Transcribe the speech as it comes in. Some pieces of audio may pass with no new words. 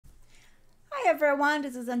Hi everyone,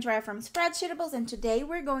 this is Andrea from Spreadsheetables, and today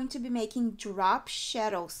we're going to be making drop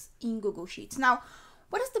shadows in Google Sheets. Now,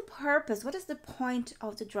 what is the purpose? What is the point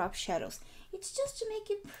of the drop shadows? It's just to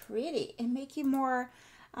make it pretty and make it more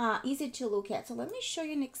easy to look at. So let me show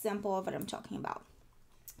you an example of what I'm talking about.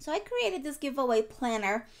 So I created this giveaway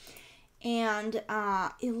planner, and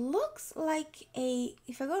it looks like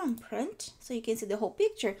if I go on print so you can see the whole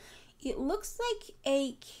picture, it looks like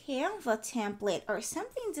a Canva template or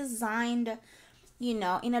something designed, in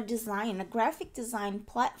a graphic design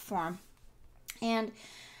platform. And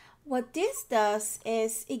what this does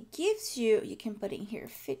is it gives you can put in here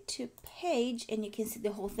fit to page and you can see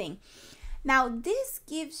the whole thing. Now this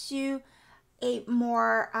gives you a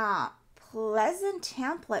more pleasant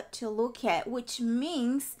template to look at, which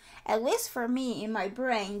means, at least for me in my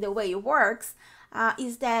brain, the way it works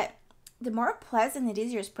is that the more pleasant it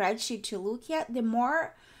is your spreadsheet to look at, the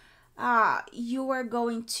more you are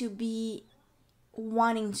going to be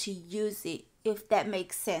wanting to use it, if that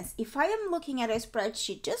makes sense. If I am looking at a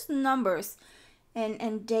spreadsheet, just numbers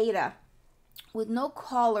and data with no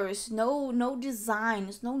colors, no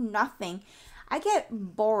designs, no nothing, I get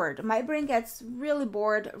bored. My brain gets really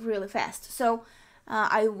bored really fast. So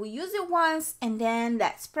I will use it once, and then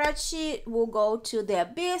that spreadsheet will go to the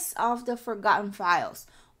abyss of the forgotten files,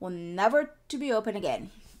 will never to be open again.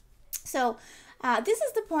 So this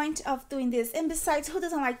is the point of doing this. And besides, who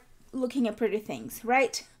doesn't like looking at pretty things,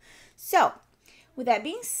 right? So with that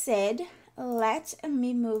being said, let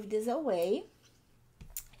me move this away,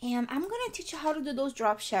 and I'm gonna teach you how to do those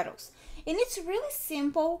drop shadows. And it's really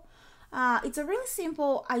simple. It's a really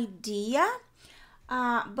simple idea,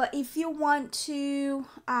 but if you want to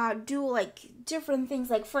do like different things,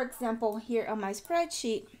 like for example here on my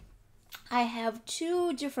spreadsheet I have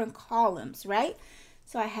two different columns, right?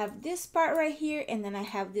 So I have this part right here, and then I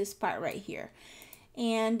have this part right here.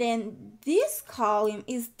 And then this column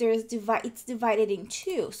is it's divided in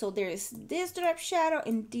two. So there's this drop shadow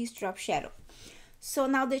and this drop shadow. So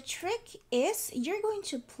now the trick is you're going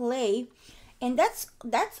to play, and that's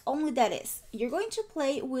only that is. You're going to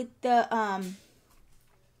play with the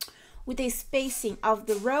spacing of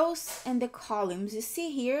the rows and the columns. You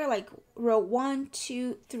see here, like row 1,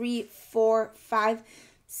 2, 3, 4, 5,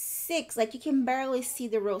 6. Like you can barely see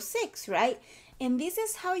the row 6, right? And this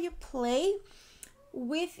is how you play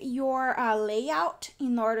with your layout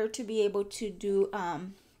in order to be able to do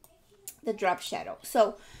the drop shadow.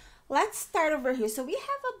 So let's start over here. So we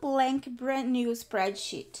have a blank brand new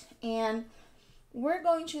spreadsheet, and we're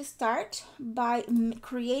going to start by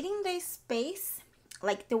creating the space,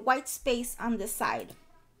 like the white space on the side.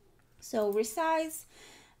 So resize,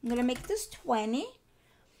 I'm gonna make this 20,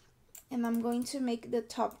 and I'm going to make the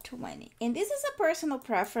top 20. And this is a personal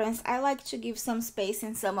preference. I like to give some space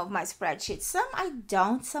in some of my spreadsheets. Some I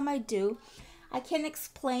don't, some I do. I can't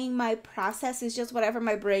explain my process. It's just whatever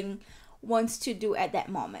my brain wants to do at that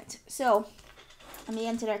moment. So let me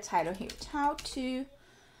enter our title here. How to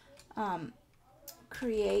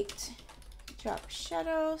create drop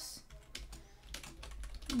shadows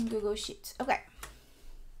in Google Sheets. Okay.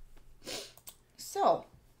 So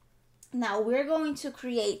now we're going to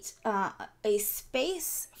create a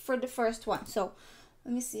space for the first one. So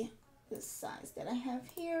let me see the size that I have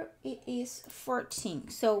here. It is 14.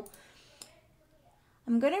 So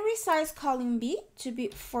I'm going to resize column B to be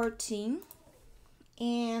 14,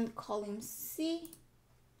 and column C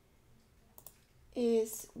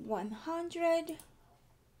is 100.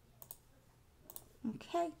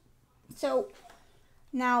 Okay. So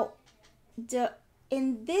now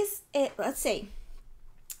let's say,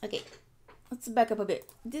 okay, let's back up a bit.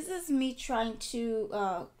 This is me trying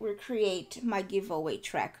to recreate my giveaway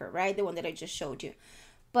tracker, right? The one that I just showed you.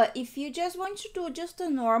 But if you just want to do just a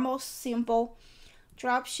normal, simple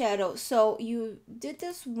drop shadow, so you did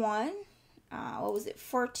this one, what was it,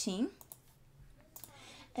 14.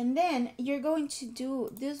 And then you're going to do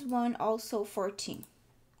this one also 14.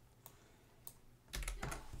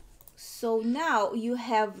 So now you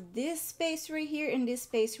have this space right here and this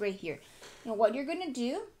space right here. Now what you're going to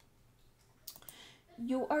do,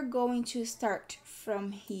 you are going to start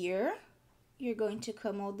from here. You're going to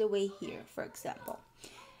come all the way here, for example.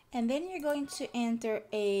 And then you're going to enter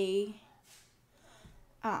a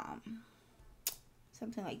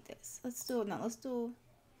something like this. Let's do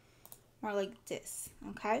more like this,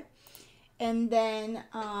 okay? And then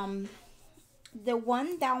the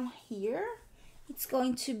one down here, it's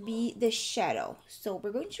going to be the shadow. So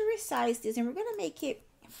we're going to resize this, and we're going to make it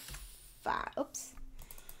 5. Oops.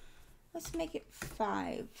 Let's make it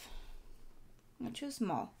 5. Not too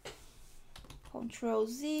small. Control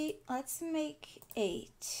Z. Let's make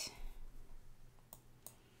 8.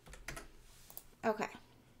 Okay.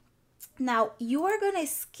 Now you are gonna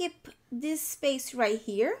skip this space right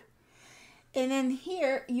here, and then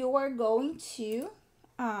here you are going to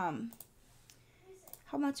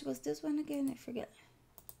how much was this one again? I forget.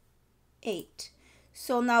 8.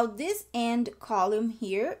 So now this end column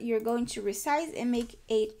here, you're going to resize and make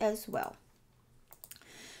 8 as well.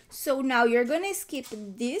 So now you're going to skip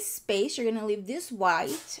this space, you're going to leave this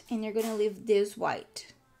white, and you're going to leave this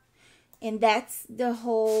white. And that's the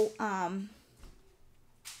whole, and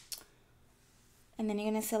then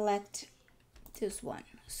you're going to select this one.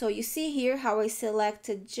 So you see here how I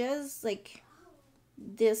selected just like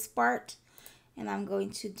this part, and I'm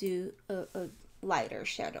going to do a lighter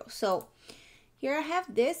shadow. So here I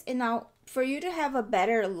have this, and now for you to have a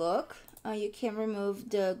better look, you can remove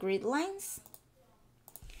the grid lines,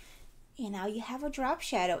 and now you have a drop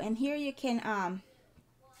shadow. And here you can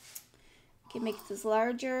make this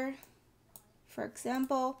larger, for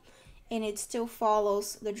example, and it still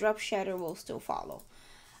follows, the drop shadow will still follow.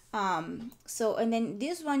 So, and then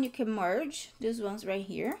this one you can merge, this one's right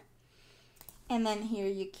here, and then here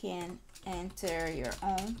you can enter your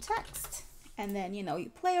own text, and then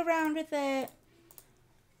you play around with it,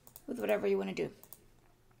 with whatever you want to do.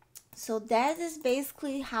 So that is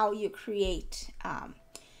basically how you create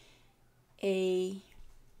a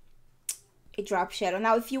drop shadow.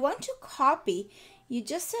 Now if you want to copy, you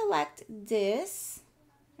just select this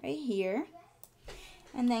right here,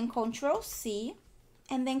 and then Control C,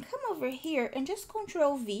 and then come over here and just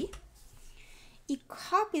Control V. It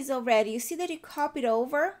copies already. You see that it copied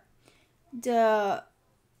over the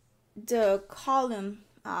column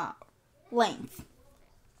length.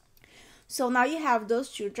 So now you have those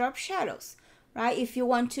two drop shadows, right? If you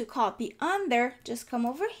want to copy under, just come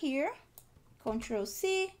over here, Control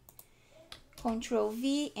C, Control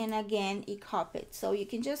V, and again it copied. So you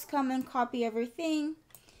can just come and copy everything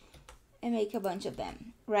and make a bunch of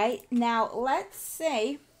them. Right now, let's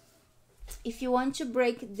say if you want to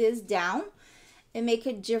break this down and make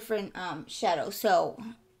a different shadow. So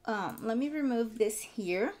let me remove this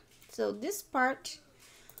here. So this part,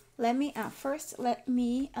 let me first let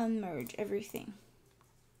me unmerge everything.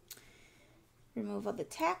 Remove all the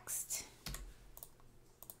text.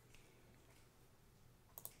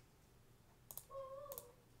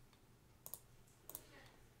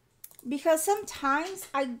 Because sometimes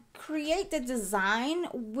I create the design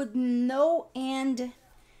with no end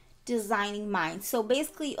design in mind. So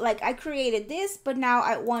basically, like, I created this, but now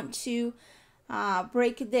I want to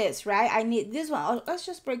break this, right? I need this one. Oh, let's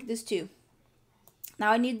just break this too.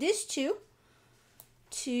 Now I need this two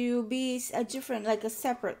to be a different, like a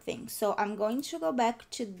separate thing. So I'm going to go back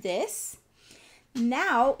to this.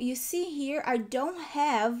 Now you see here, I don't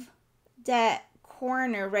have that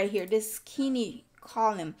corner right here, this skinny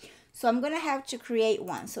column. So I'm gonna have to create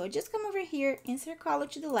one. So I just come over here, insert color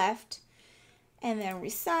to the left, and then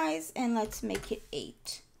resize, and let's make it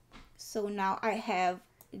 8. So now I have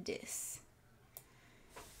this.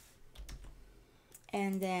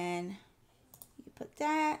 And then you put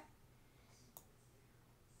that,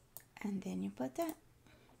 and then you put that.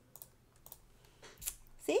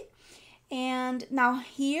 See? And now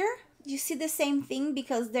here, you see the same thing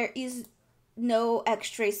because there is no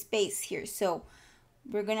extra space here. So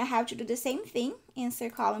we're gonna have to do the same thing,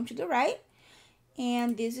 insert column to the right.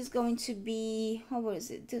 And this is going to be, what was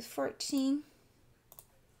it, this 14?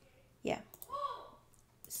 Yeah.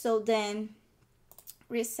 So then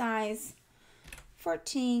resize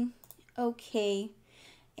 14, okay.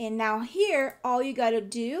 And now here, all you gotta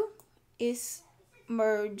do is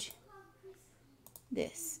merge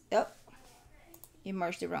this. Oh, you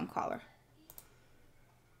merged the wrong color.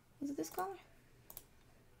 Was it this color?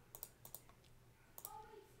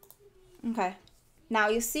 Okay. Now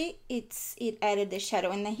you see it added the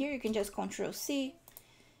shadow, and then here you can just Control C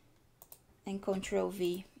and Control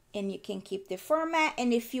V, and you can keep the format.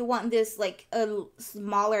 And if you want this like a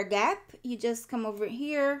smaller gap, you just come over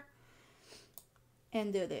here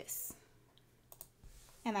and do this,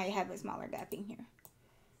 and now you have a smaller gap in here.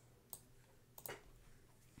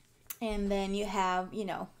 And then you have, you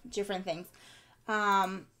know, different things.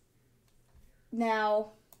 Now,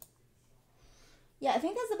 yeah, I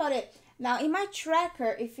think that's about it. Now in my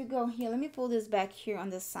tracker, if you go here, let me pull this back here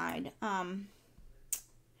on the side.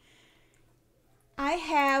 I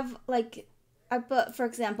have like, I put, for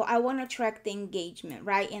example, I want to track the engagement,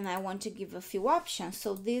 right? And I want to give a few options.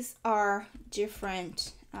 So these are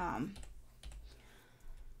different,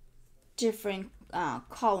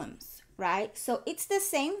 columns, right? So it's the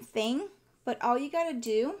same thing, but all you gotta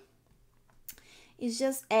do is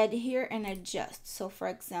just add here and adjust. So for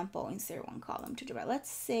example, insert one column to the right.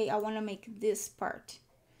 Let's say I want to make this part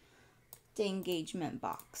the engagement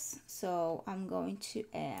box. So I'm going to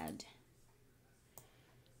add,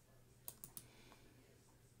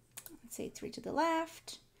 let's say 3 to the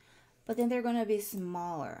left, but then they're going to be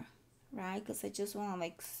smaller, right? Because I just want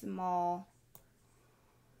like small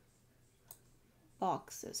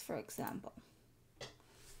boxes, for example.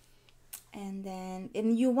 And then,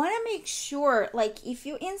 and you want to make sure, like if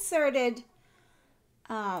you inserted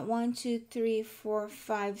 1, 2, 3, 4,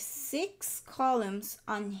 5, 6 columns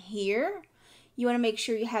on here, you want to make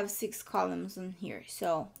sure you have 6 columns on here.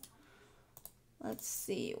 So let's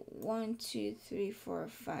see, 1, 2, 3, 4,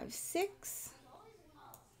 5, 6.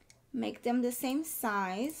 Make them the same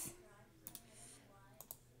size.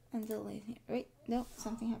 And delete here. Wait, no,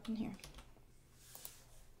 something happened here.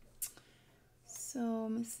 So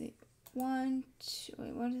let me see. 1, 2,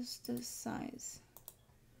 wait, what is the size?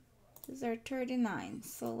 These are 39.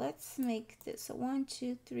 So let's make this. So 1,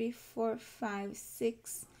 2, 3, 4, 5,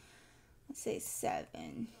 6. Let's say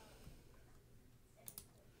 7.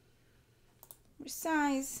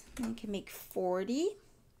 Size. And you can make 40.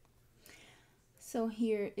 So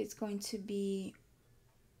here it's going to be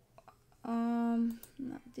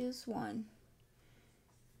not this one.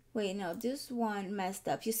 Wait, no, this one messed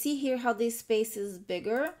up. You see here how this space is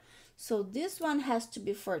bigger? So this one has to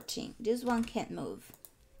be 14. This one can't move.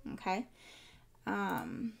 Okay.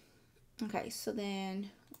 Okay, so then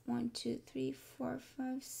 1, 2, 3, 4,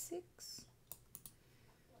 5, 6.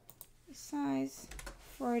 Size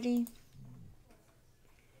 40.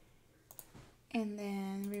 And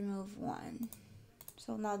then remove 1.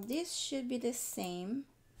 So now this should be the same.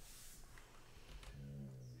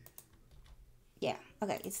 Yeah,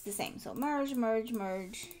 okay, it's the same. So merge, merge,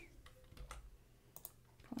 merge.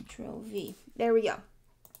 Control V. There we go.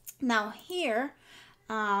 Now here,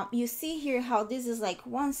 you see here how this is like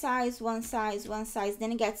one size, one size, one size.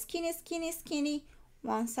 Then it gets skinny, skinny, skinny,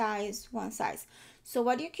 one size, one size. So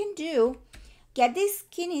what you can do, get this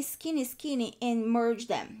skinny, skinny, skinny and merge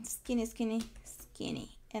them. Skinny, skinny,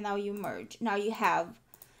 skinny. And now you merge. Now you have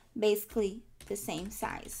basically the same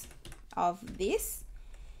size of this.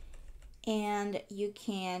 And you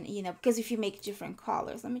can, you know, because if you make different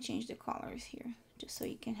colors, let me change the colors here just so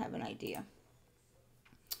you can have an idea.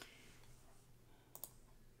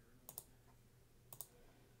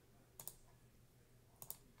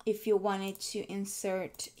 If you wanted to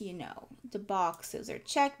insert, you know, the boxes or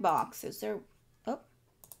check boxes or,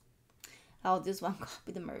 oh, this one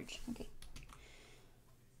copy the merge. Okay.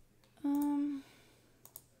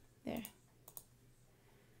 There.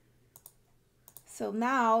 So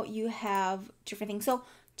now you have different things. So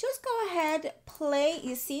just go ahead, play,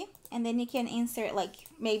 you see, and then you can insert like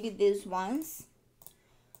maybe these ones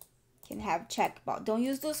can have checkbox. Don't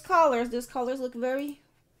use those colors. Those colors look very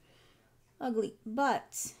ugly,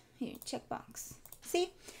 but here, checkbox.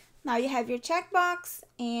 See, now you have your checkbox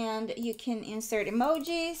and you can insert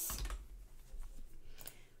emojis,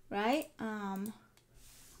 right?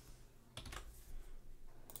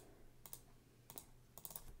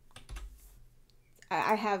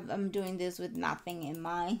 I'm doing this with nothing in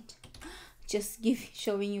mind, just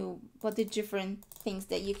showing you what the different things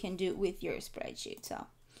that you can do with your spreadsheet. So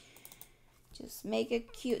just make a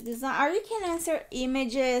cute design, or you can insert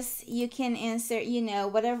images, you can insert, you know,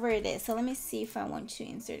 whatever it is. So let me see if I want to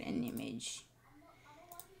insert an image.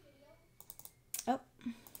 Oh,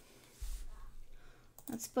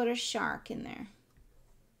 let's put a shark in there.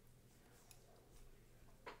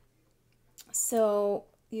 So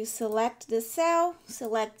you select the cell,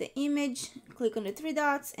 select the image, click on the 3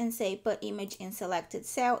 dots and say put image in selected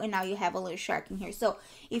cell, and now you have a little shark in here. So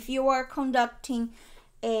if you are conducting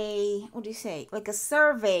a, what do you say, like a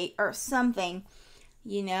survey or something,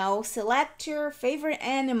 you know, select your favorite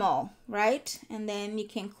animal, right? And then you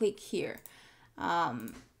can click here.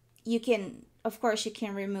 You can, of course, you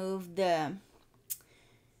can remove the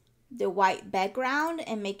white background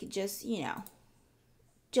and make it just, you know,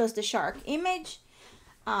 just the shark image.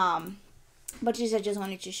 But I just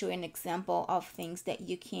wanted to show you an example of things that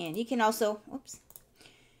you can also, oops,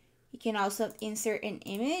 you can also insert an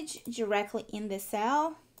image directly in the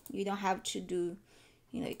cell. You don't have to do,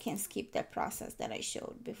 you know, you can skip that process that I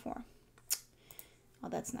showed before. Oh,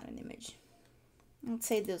 that's not an image. Let's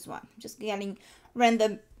say this one, just getting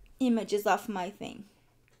random images off my thing.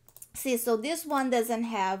 See, so this one doesn't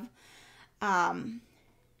have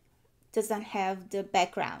the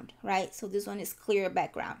background, right? So this one is clear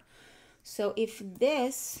background. So if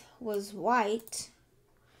this was white,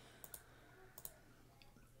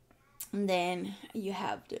 then you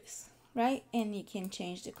have this, right? And you can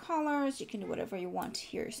change the colors, you can do whatever you want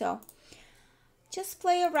here. So just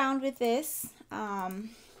play around with this,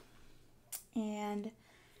 and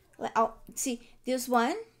Oh, see this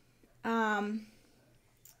one.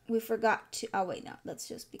 We forgot to. Oh wait, no, that's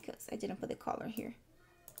just because I didn't put the color here.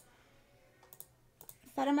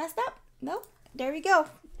 Thought I messed up. Nope. There we go.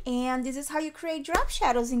 And this is how you create drop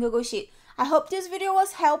shadows in Google Sheet. I hope this video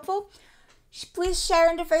was helpful. Please share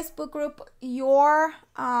in the Facebook group your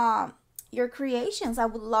creations. I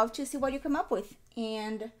would love to see what you come up with.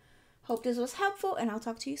 And hope this was helpful, and I'll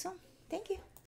talk to you soon. Thank you.